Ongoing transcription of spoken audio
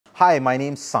Hi, my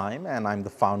name's Saim, and I'm the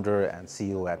founder and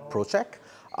CEO at Procheck.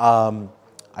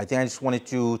 I think I just wanted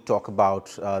to talk about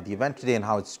the event today and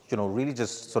how it's really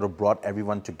just sort of brought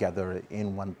everyone together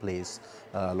in one place.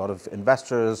 A lot of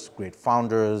investors, great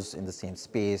founders in the same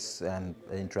space, and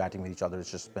interacting with each other. It's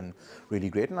just been really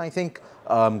great. And I think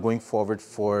going forward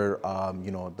for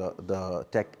the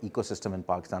tech ecosystem in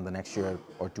Pakistan, the next year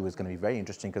or two is going to be very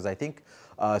interesting because I think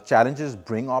challenges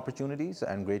bring opportunities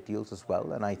and great deals as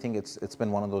well. And I think it's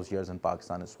been one of those years in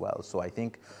Pakistan as well. So I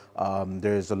think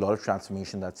there's a lot of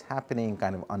transformation that's happening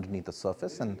kind of underneath the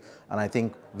surface, and I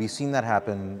think we've seen that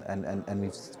happen, and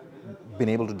we've been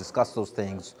able to discuss those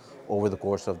things over the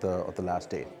course of the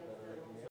last day.